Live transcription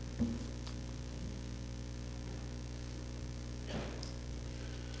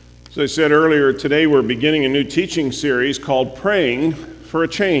As I said earlier, today we're beginning a new teaching series called Praying for a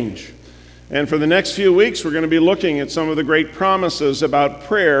Change. And for the next few weeks, we're going to be looking at some of the great promises about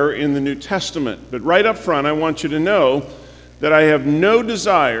prayer in the New Testament. But right up front, I want you to know that I have no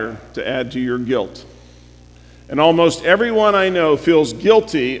desire to add to your guilt. And almost everyone I know feels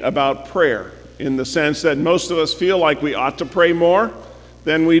guilty about prayer, in the sense that most of us feel like we ought to pray more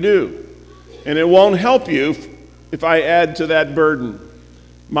than we do. And it won't help you if I add to that burden.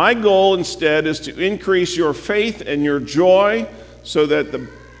 My goal instead is to increase your faith and your joy so that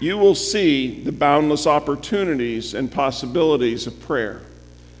you will see the boundless opportunities and possibilities of prayer.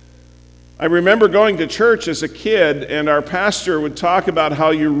 I remember going to church as a kid, and our pastor would talk about how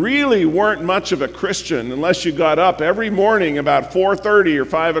you really weren't much of a Christian unless you got up every morning about 4:30 or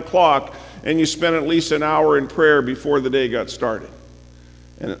 5 o'clock and you spent at least an hour in prayer before the day got started.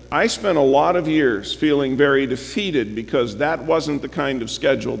 And I spent a lot of years feeling very defeated because that wasn't the kind of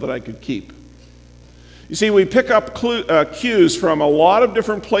schedule that I could keep. You see, we pick up cues from a lot of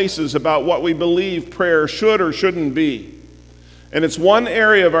different places about what we believe prayer should or shouldn't be. And it's one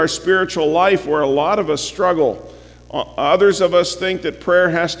area of our spiritual life where a lot of us struggle. Others of us think that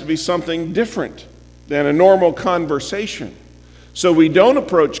prayer has to be something different than a normal conversation. So we don't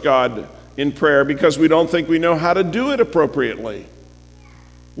approach God in prayer because we don't think we know how to do it appropriately.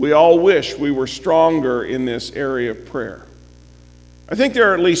 We all wish we were stronger in this area of prayer. I think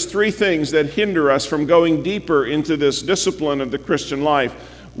there are at least three things that hinder us from going deeper into this discipline of the Christian life.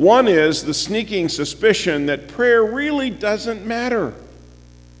 One is the sneaking suspicion that prayer really doesn't matter.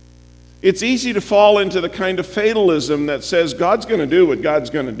 It's easy to fall into the kind of fatalism that says God's going to do what God's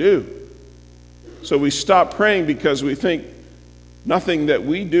going to do. So we stop praying because we think nothing that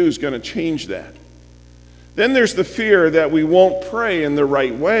we do is going to change that. Then there's the fear that we won't pray in the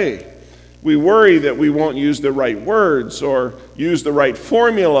right way. We worry that we won't use the right words or use the right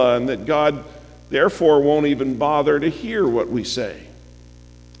formula, and that God therefore won't even bother to hear what we say.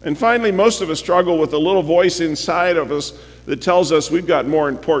 And finally, most of us struggle with a little voice inside of us that tells us we've got more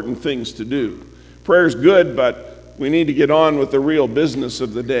important things to do. Prayer's good, but we need to get on with the real business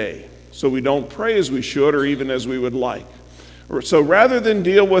of the day. So we don't pray as we should or even as we would like. So rather than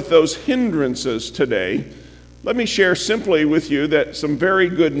deal with those hindrances today, let me share simply with you that some very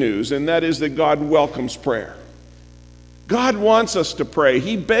good news, and that is that God welcomes prayer. God wants us to pray.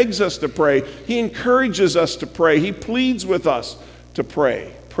 He begs us to pray. He encourages us to pray. He pleads with us to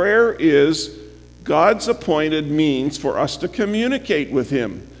pray. Prayer is God's appointed means for us to communicate with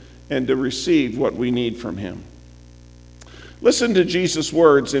Him and to receive what we need from Him. Listen to Jesus'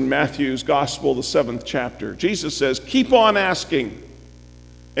 words in Matthew's Gospel, the 7th chapter. Jesus says, "Keep on asking,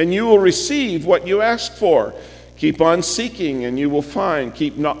 and you will receive what you ask for. Keep on seeking, and you will find.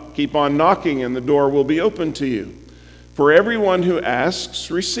 Keep on knocking, and the door will be open to you. For everyone who asks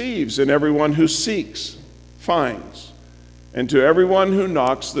receives, and everyone who seeks finds. And to everyone who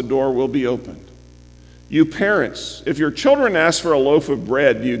knocks, the door will be opened. You parents, if your children ask for a loaf of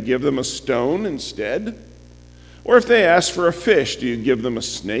bread, do you give them a stone instead? Or if they ask for a fish, do you give them a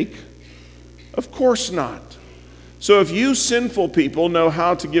snake? Of course not. So if you sinful people know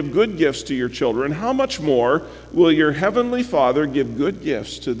how to give good gifts to your children, how much more will your heavenly Father give good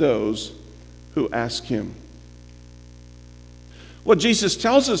gifts to those who ask Him?" What Jesus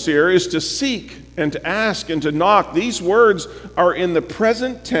tells us here is to seek and to ask and to knock. These words are in the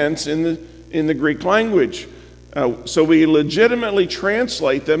present tense in the Greek language. So we legitimately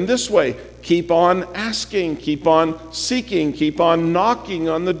translate them this way: keep on asking, keep on seeking, keep on knocking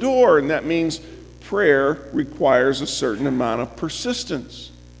on the door. And that means prayer requires a certain amount of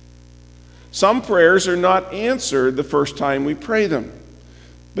persistence. Some prayers are not answered the first time we pray them.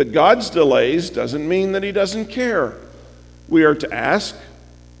 But God's delays doesn't mean that He doesn't care. We are to ask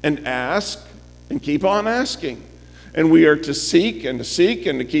and keep on asking. And we are to seek and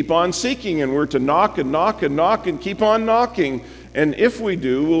to keep on seeking. And we're to knock and knock and knock and keep on knocking. And if we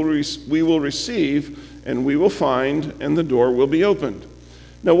do, we will receive and we will find, and the door will be opened.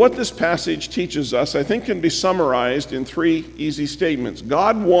 Now, what this passage teaches us, I think, can be summarized in three easy statements.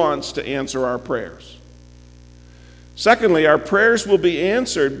 God wants to answer our prayers. Secondly, our prayers will be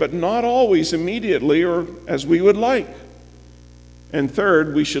answered, but not always immediately or as we would like. And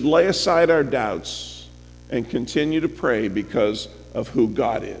third, we should lay aside our doubts and continue to pray because of who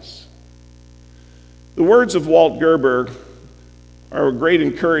God is. The words of Walt Gerber are a great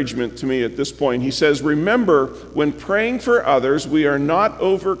encouragement to me at this point. He says, "Remember, when praying for others, we are not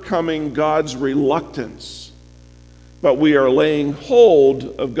overcoming God's reluctance, but we are laying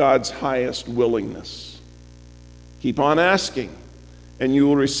hold of God's highest willingness. Keep on asking, and you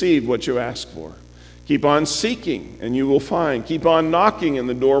will receive what you ask for. Keep on seeking, and you will find. Keep on knocking, and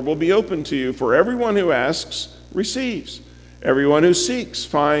the door will be open to you. For everyone who asks receives. Everyone who seeks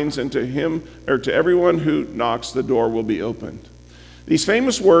finds, and to everyone who knocks, the door will be opened. These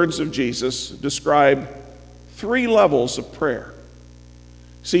famous words of Jesus describe 3 levels of prayer.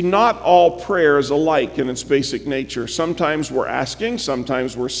 See, not all prayer is alike in its basic nature. Sometimes we're asking,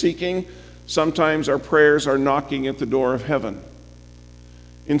 sometimes we're seeking, sometimes our prayers are knocking at the door of heaven.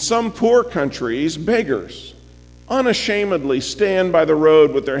 In some poor countries, beggars unashamedly stand by the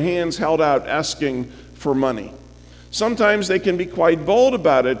road with their hands held out asking for money. Sometimes they can be quite bold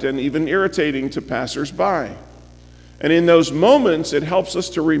about it and even irritating to passers-by. And in those moments, it helps us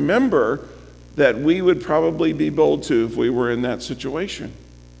to remember that we would probably be bold too if we were in that situation.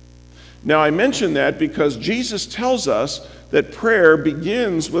 Now, I mention that because Jesus tells us that prayer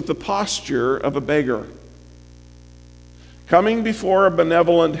begins with the posture of a beggar. Coming before a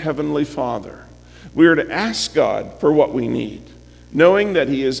benevolent Heavenly Father, we are to ask God for what we need, knowing that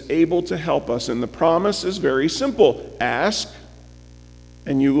He is able to help us. And the promise is very simple. Ask,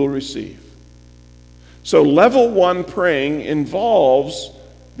 and you will receive. So level 1 praying involves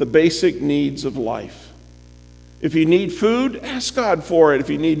the basic needs of life. If you need food, ask God for it. If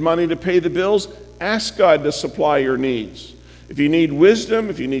you need money to pay the bills, ask God to supply your needs. If you need wisdom,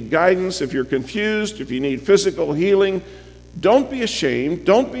 if you need guidance, if you're confused, if you need physical healing, don't be ashamed,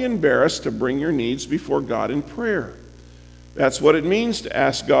 don't be embarrassed to bring your needs before God in prayer. That's what it means to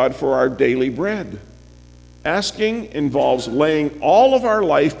ask God for our daily bread. Asking involves laying all of our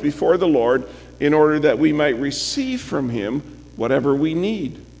life before the Lord in order that we might receive from Him whatever we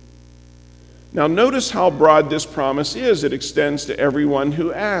need. Now notice how broad this promise is. It extends to everyone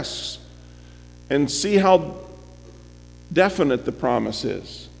who asks. And see how definite the promise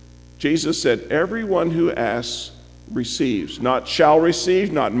is. Jesus said, everyone who asks receives. Not shall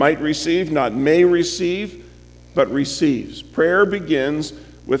receive, not might receive, not may receive, but receives. Prayer begins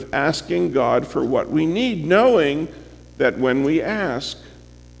with asking God for what we need, knowing that when we ask,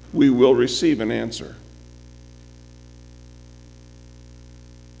 we will receive an answer.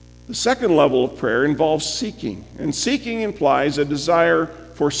 The second level of prayer involves seeking, and seeking implies a desire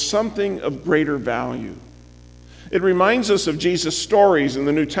for something of greater value. It reminds us of Jesus' stories in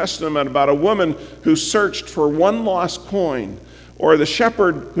the New Testament about a woman who searched for one lost coin, or the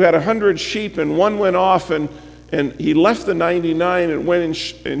shepherd who had 100 sheep and one went off and he left the 99 and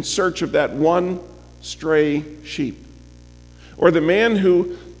went in search of that one stray sheep. Or the man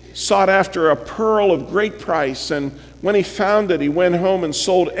who sought after a pearl of great price, and when he found it, he went home and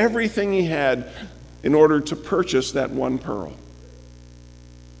sold everything he had in order to purchase that one pearl.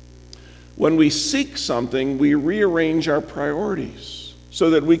 When we seek something, we rearrange our priorities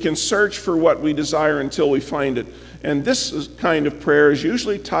so that we can search for what we desire until we find it. And this kind of prayer is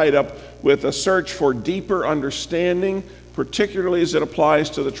usually tied up with a search for deeper understanding, particularly as it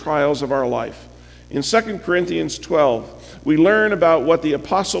applies to the trials of our life. In 2 Corinthians 12, we learn about what the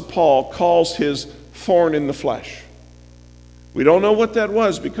Apostle Paul calls his thorn in the flesh. We don't know what that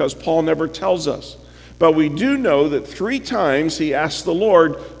was because Paul never tells us. But we do know that 3 times he asked the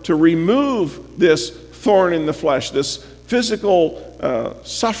Lord to remove this thorn in the flesh, this physical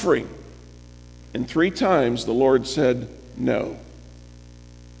suffering. And 3 times the Lord said no.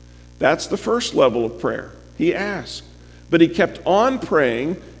 That's the first level of prayer. He asked, but he kept on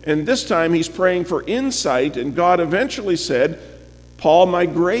praying, and this time he's praying for insight, and God eventually said, Paul, my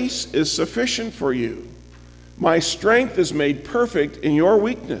grace is sufficient for you. My strength is made perfect in your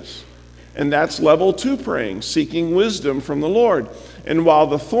weakness. And that's level 2 praying, seeking wisdom from the Lord. And while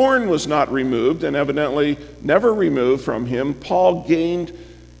the thorn was not removed, and evidently never removed from him, Paul gained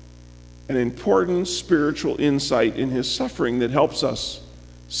an important spiritual insight in his suffering that helps us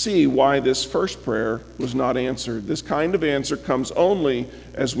see why this first prayer was not answered. This kind of answer comes only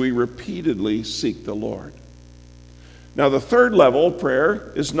as we repeatedly seek the Lord. Now, the third level of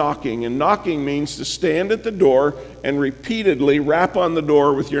prayer is knocking, and knocking means to stand at the door and repeatedly rap on the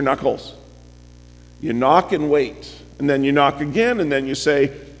door with your knuckles. You knock and wait, and then you knock again, and then you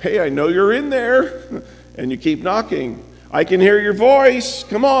say, hey, I know you're in there, and you keep knocking. I can hear your voice.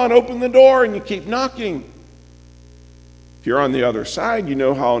 Come on, open the door, and you keep knocking. If you're on the other side, you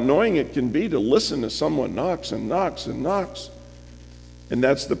know how annoying it can be to listen as someone knocks and knocks and knocks. And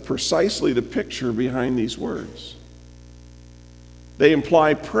that's precisely the picture behind these words. They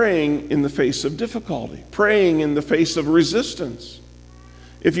imply praying in the face of difficulty, praying in the face of resistance.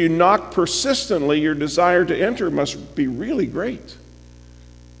 If you knock persistently, your desire to enter must be really great.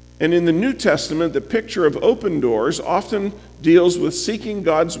 And in the New Testament, the picture of open doors often deals with seeking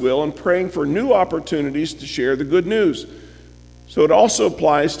God's will and praying for new opportunities to share the good news. So it also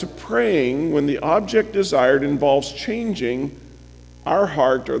applies to praying when the object desired involves changing our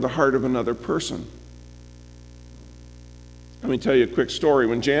heart or the heart of another person. Let me tell you a quick story.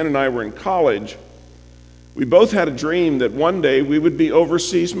 When Jan and I were in college, we both had a dream that one day we would be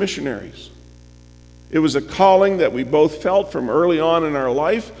overseas missionaries. It was a calling that we both felt from early on in our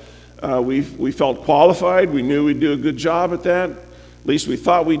life. We felt qualified. We knew we'd do a good job at that. At least we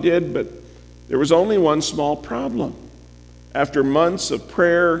thought we did, but there was only one small problem. After months of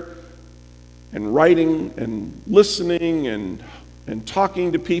prayer and writing and listening and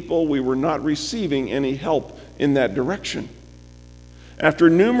talking to people, we were not receiving any help in that direction. After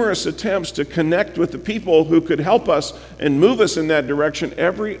numerous attempts to connect with the people who could help us and move us in that direction,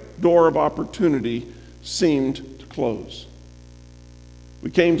 every door of opportunity seemed to close.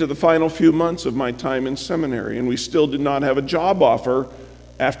 We came to the final few months of my time in seminary, and we still did not have a job offer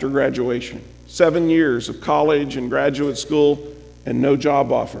after graduation. 7 years of college and graduate school and no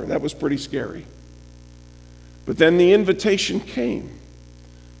job offer. That was pretty scary. But then the invitation came.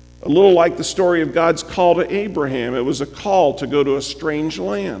 A little like the story of God's call to Abraham. It was a call to go to a strange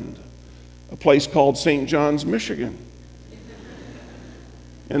land, a place called St. John's, Michigan.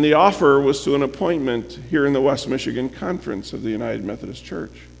 And the offer was to an appointment here in the West Michigan Conference of the United Methodist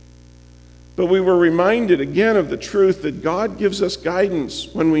Church. But we were reminded again of the truth that God gives us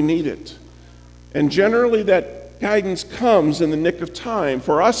guidance when we need it. And generally that guidance comes in the nick of time.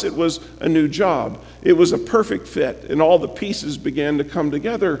 For us, it was a new job. It was a perfect fit, and all the pieces began to come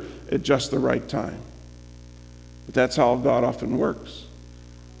together at just the right time. But that's how God often works.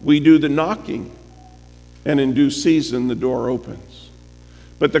 We do the knocking, and in due season, the door opens.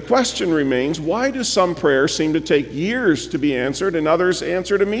 But the question remains, why do some prayers seem to take years to be answered and others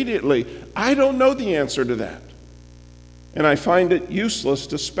answered immediately? I don't know the answer to that, and I find it useless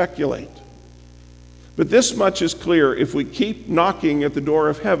to speculate. But this much is clear: if we keep knocking at the door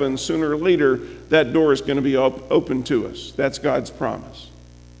of heaven, sooner or later, that door is going to be open to us. That's God's promise.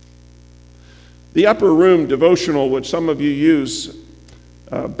 The Upper Room devotional, which some of you use,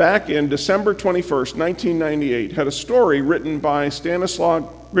 back in December 21st, 1998, had a story written by Stanislaw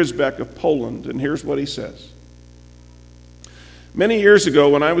Grzybek of Poland, and here's what he says. Many years ago,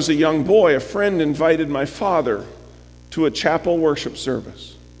 when I was a young boy, a friend invited my father to a chapel worship service.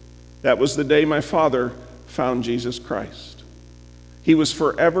 That was the day my father found Jesus Christ. He was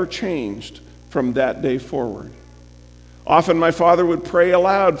forever changed from that day forward. Often my father would pray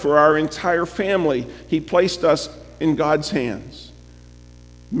aloud for our entire family. He placed us in God's hands.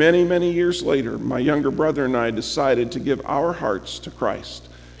 Many, many years later, my younger brother and I decided to give our hearts to Christ.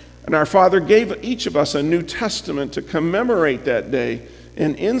 And our father gave each of us a New Testament to commemorate that day.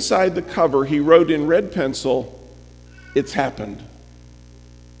 And inside the cover, he wrote in red pencil, "It's happened."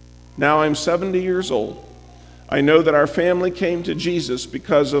 Now I'm 70 years old. I know that our family came to Jesus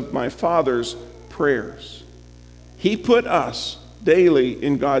because of my father's prayers. He put us daily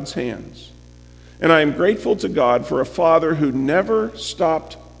in God's hands. And I am grateful to God for a father who never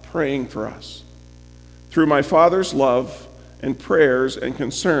stopped praying for us. Through my father's love and prayers and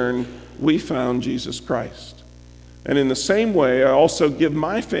concern, we found Jesus Christ. And in the same way, I also give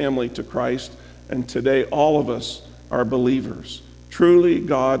my family to Christ, and today all of us are believers. Truly,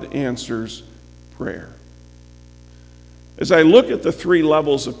 God answers prayer. As I look at the three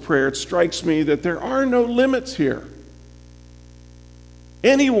levels of prayer, it strikes me that there are no limits here.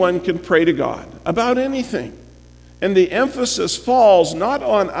 Anyone can pray to God about anything. And the emphasis falls not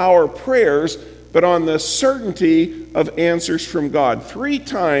on our prayers, but on the certainty of answers from God. 3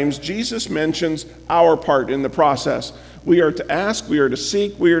 times Jesus mentions our part in the process. We are to ask, we are to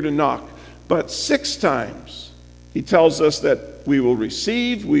seek, we are to knock. But 6 times he tells us that we will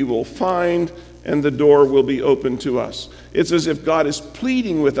receive, we will find, and the door will be open to us. It's as if God is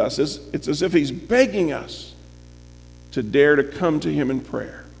pleading with us. It's as if he's begging us to dare to come to him in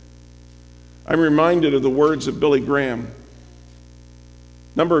prayer. I'm reminded of the words of Billy Graham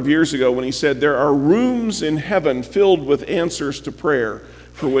a number of years ago when he said, "There are rooms in heaven filled with answers to prayer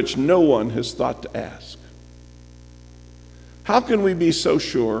for which no one has thought to ask." How can we be so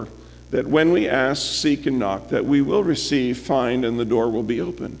sure that when we ask, seek, and knock, that we will receive, find, and the door will be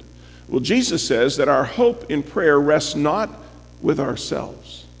opened? Well, Jesus says that our hope in prayer rests not with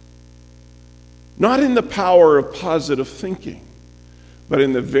ourselves, not in the power of positive thinking, but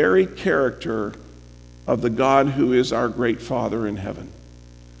in the very character of the God who is our great Father in heaven.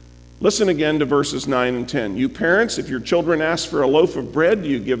 Listen again to verses 9 and 10. You parents, if your children ask for a loaf of bread, do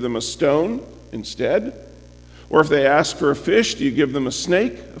you give them a stone instead? Or if they ask for a fish, do you give them a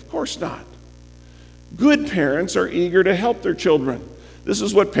snake? Of course not. Good parents are eager to help their children, This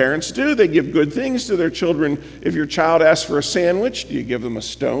is what parents do. They give good things to their children. If your child asks for a sandwich, do you give them a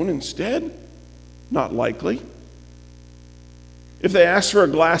stone instead? Not likely. If they ask for a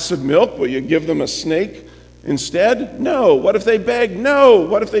glass of milk, will you give them a snake instead? No. What if they beg? No.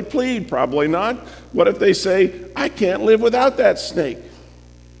 What if they plead? Probably not. What if they say, I can't live without that snake?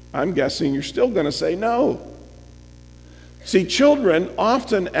 I'm guessing you're still going to say no. See, children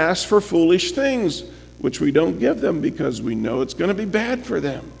often ask for foolish things, which we don't give them because we know it's going to be bad for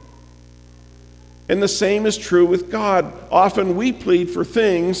them. And the same is true with God. Often we plead for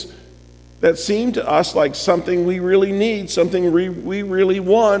things that seem to us like something we really need, something we really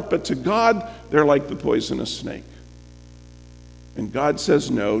want, but to God, they're like the poisonous snake. And God says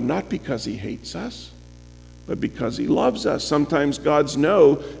no, not because he hates us, but because he loves us. Sometimes God's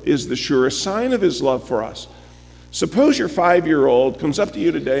no is the surest sign of his love for us. Suppose your 5-year-old comes up to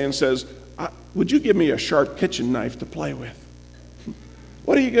you today and says, would you give me a sharp kitchen knife to play with?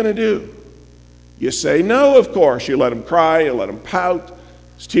 What are you going to do? You say no, of course. You let him cry, you let him pout.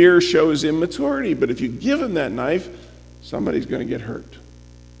 His tears show his immaturity. But if you give him that knife, somebody's going to get hurt.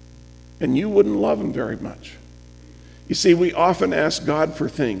 And you wouldn't love him very much. You see, we often ask God for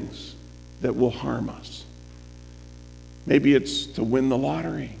things that will harm us. Maybe it's to win the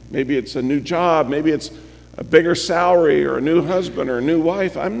lottery. Maybe it's a new job. Maybe it's a bigger salary or a new husband or a new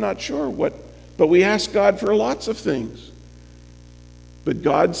wife. I'm not sure what. But we ask God for lots of things. But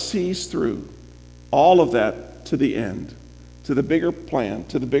God sees through all of that to the end, to the bigger plan,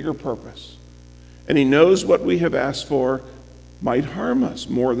 to the bigger purpose. And he knows what we have asked for might harm us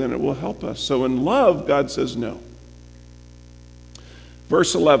more than it will help us. So in love, God says no.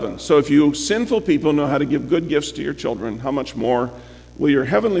 Verse 11, so if you sinful people know how to give good gifts to your children, how much more will your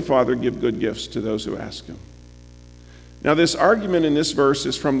heavenly Father give good gifts to those who ask him? Now this argument in this verse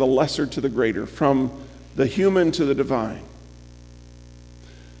is from the lesser to the greater, from the human to the divine.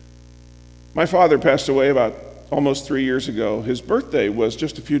 My father passed away about almost 3 years ago. His birthday was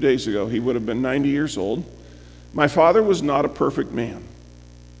just a few days ago. He would have been 90 years old. My father was not a perfect man,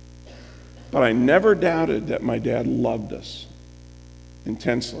 but I never doubted that my dad loved us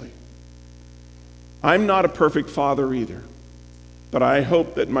intensely. I'm not a perfect father either, but I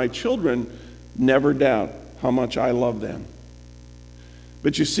hope that my children never doubt how much I love them.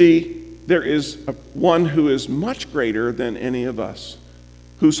 But you see, there is one who is much greater than any of us,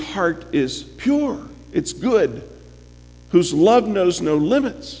 whose heart is pure, it's good, whose love knows no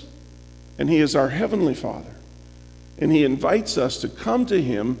limits, and he is our heavenly Father. And he invites us to come to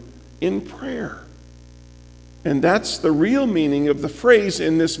him in prayer. And that's the real meaning of the phrase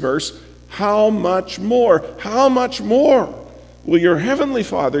in this verse, how much more? How much more will your heavenly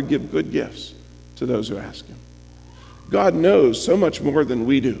Father give good gifts to those who ask him? God knows so much more than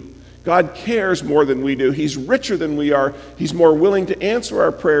we do. God cares more than we do. He's richer than we are. He's more willing to answer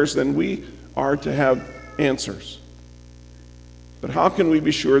our prayers than we are to have answers. But how can we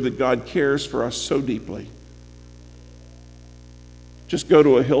be sure that God cares for us so deeply? Just go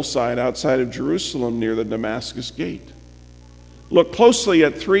to a hillside outside of Jerusalem near the Damascus Gate. Look closely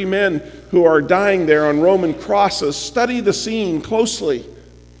at 3 men who are dying there on Roman crosses. Study the scene closely.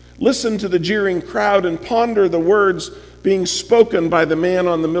 Listen to the jeering crowd and ponder the words being spoken by the man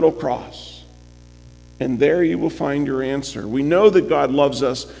on the middle cross. And there you will find your answer. We know that God loves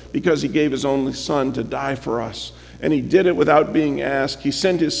us because he gave his only son to die for us. And he did it without being asked. He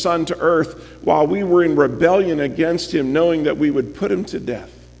sent his son to earth while we were in rebellion against him, knowing that we would put him to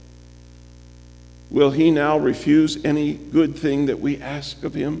death. Will he now refuse any good thing that we ask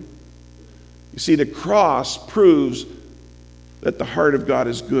of him? You see, the cross proves that the heart of God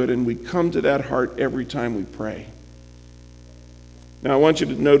is good, and we come to that heart every time we pray. Now I want you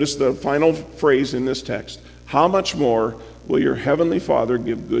to notice the final phrase in this text. How much more will your heavenly Father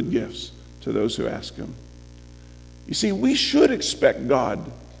give good gifts to those who ask him? You see, we should expect God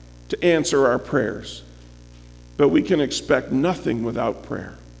to answer our prayers, but we can expect nothing without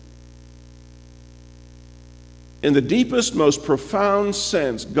prayer. In the deepest, most profound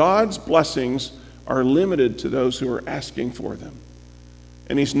sense, God's blessings are limited to those who are asking for them.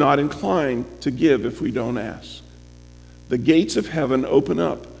 And he's not inclined to give if we don't ask. The gates of heaven open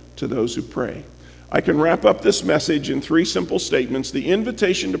up to those who pray. I can wrap up this message in 3 simple statements. The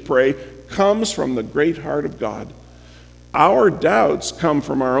invitation to pray comes from the great heart of God. Our doubts come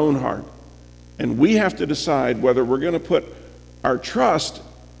from our own heart. And we have to decide whether we're going to put our trust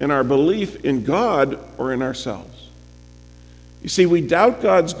and our belief in God or in ourselves. You see, we doubt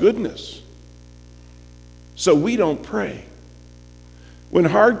God's goodness, so we don't pray. When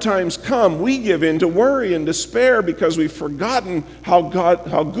hard times come, we give in to worry and despair because we've forgotten how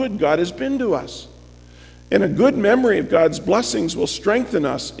good God has been to us. And a good memory of God's blessings will strengthen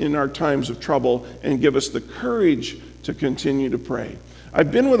us in our times of trouble and give us the courage to continue to pray.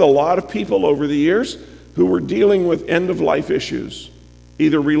 I've been with a lot of people over the years who were dealing with end-of-life issues,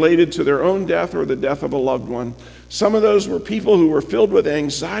 either related to their own death or the death of a loved one. Some of those were people who were filled with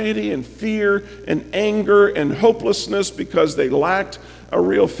anxiety and fear and anger and hopelessness because they lacked a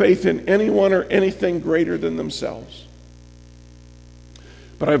real faith in anyone or anything greater than themselves.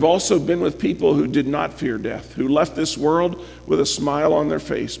 But I've also been with people who did not fear death, who left this world with a smile on their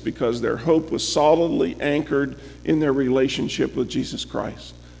face because their hope was solidly anchored in their relationship with Jesus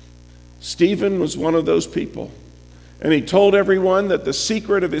Christ. Stephen was one of those people, and he told everyone that the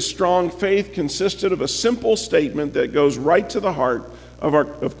secret of his strong faith consisted of a simple statement that goes right to the heart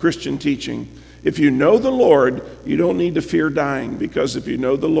of Christian teaching. If you know the Lord, you don't need to fear dying, because if you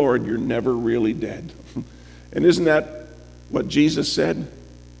know the Lord, you're never really dead. And isn't that what Jesus said?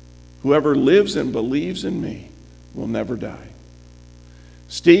 Whoever lives and believes in me will never die.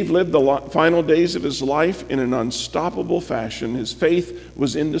 Steve lived the final days of his life in an unstoppable fashion. His faith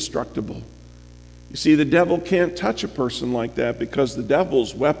was indestructible. You see, the devil can't touch a person like that, because the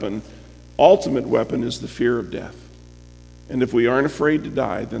devil's weapon, ultimate weapon, is the fear of death. And if we aren't afraid to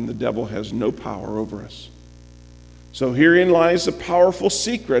die, then the devil has no power over us. So herein lies the powerful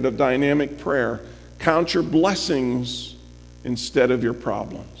secret of dynamic prayer. Count your blessings instead of your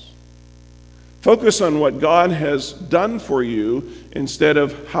problems. Focus on what God has done for you instead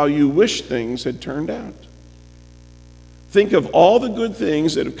of how you wish things had turned out. Think of all the good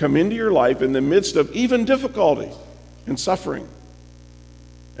things that have come into your life in the midst of even difficulty and suffering.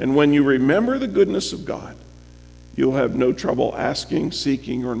 And when you remember the goodness of God, you'll have no trouble asking,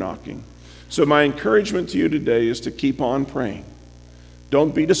 seeking, or knocking. So my encouragement to you today is to keep on praying.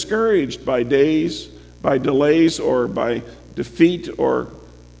 Don't be discouraged by delays, or by defeat or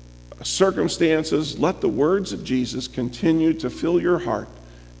circumstances. Let the words of Jesus continue to fill your heart.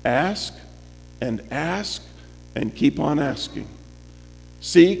 Ask and keep on asking.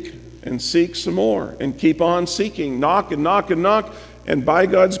 Seek and seek some more, and keep on seeking. Knock and knock and knock, and by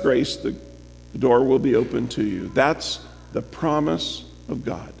God's grace, the door will be open to you. That's the promise of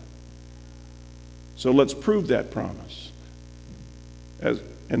God. So let's prove that promise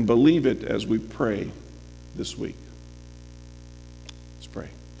and believe it as we pray this week. Let's pray.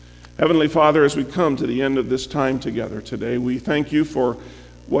 Heavenly Father, as we come to the end of this time together today, we thank you for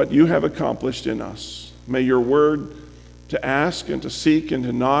what you have accomplished in us. May your word to ask and to seek and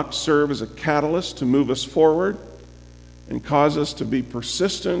to knock serve as a catalyst to move us forward and cause us to be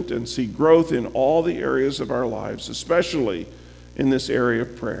persistent and see growth in all the areas of our lives, especially in this area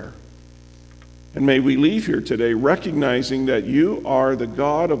of prayer. And may we leave here today recognizing that you are the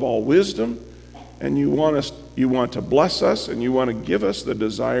God of all wisdom, and you want to bless us, and you want to give us the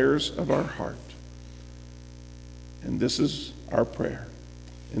desires of our heart. And this is our prayer.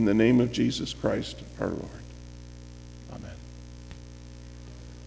 In the name of Jesus Christ, our Lord.